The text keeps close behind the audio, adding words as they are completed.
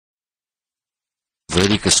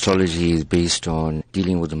Vedic astrology is based on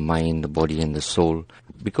dealing with the mind, the body and the soul.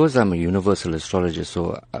 Because I'm a universal astrologer,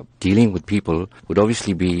 so dealing with people would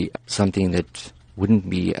obviously be something that wouldn't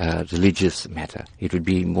be a religious matter. It would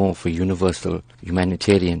be more for universal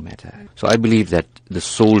humanitarian matter. So I believe that the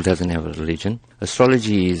soul doesn't have a religion.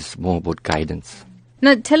 Astrology is more about guidance.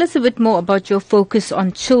 Now, tell us a bit more about your focus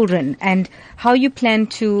on children and how you plan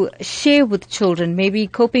to share with children, maybe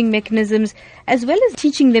coping mechanisms, as well as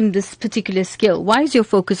teaching them this particular skill. Why is your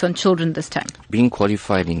focus on children this time? Being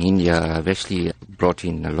qualified in India, I've actually brought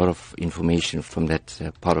in a lot of information from that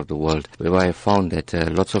part of the world, whereby I found that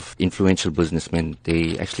lots of influential businessmen,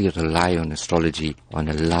 they actually rely on astrology on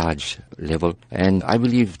a large level. And I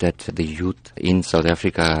believe that the youth in South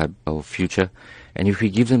Africa are our future. And if we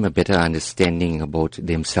give them a better understanding about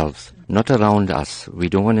themselves, not around us, we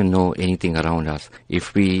don't want to know anything around us.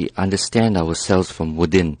 If we understand ourselves from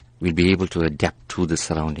within, we'll be able to adapt to the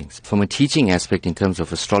surroundings. From a teaching aspect in terms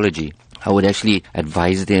of astrology, I would actually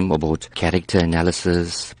advise them about character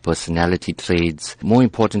analysis, personality traits, more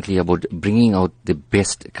importantly about bringing out the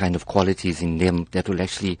best kind of qualities in them that will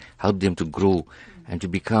actually help them to grow and to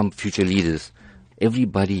become future leaders.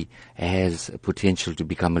 Everybody has potential to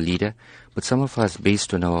become a leader, but some of us,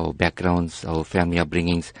 based on our backgrounds, our family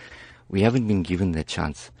upbringings, we haven't been given that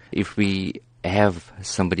chance. If we have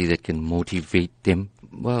somebody that can motivate them,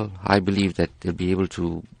 well, I believe that they'll be able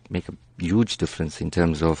to make a huge difference in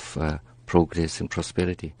terms of progress and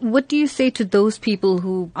prosperity. What do you say to those people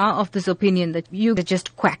who are of this opinion that you are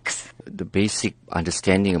just quacks? The basic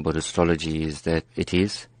understanding about astrology is that it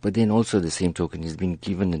is, but then also the same token is been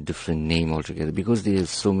given a different name altogether because there's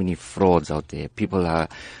so many frauds out there. People are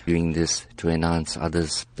doing this to enhance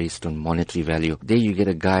others based on monetary value. There you get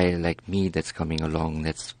a guy like me that's coming along,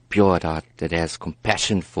 that's pure at heart, that has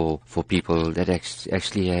compassion for people, that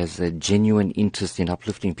actually has a genuine interest in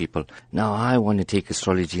uplifting people. Now I want to take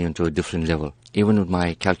astrology into a different level. Even with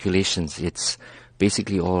my calculations, it's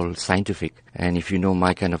basically all scientific. And if you know,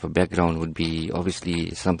 my kind of a background would be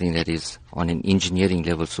obviously something that is on an engineering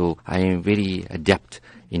level. So I am very adept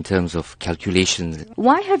in terms of calculations.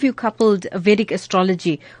 Why have you coupled Vedic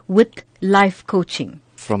astrology with life coaching?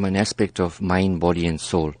 From an aspect of mind, body and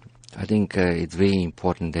soul, I think it's very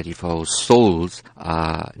important that if our souls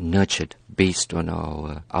are nurtured based on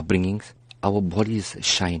our upbringings, our bodies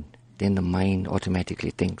shine. Then the mind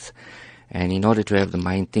automatically thinks. And in order to have the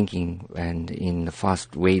mind thinking, and in the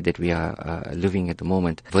fast way that we are living at the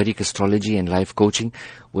moment, Vedic astrology and life coaching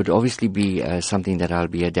would obviously be something that I'll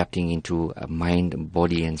be adapting into a mind,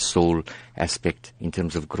 body and soul aspect in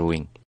terms of growing.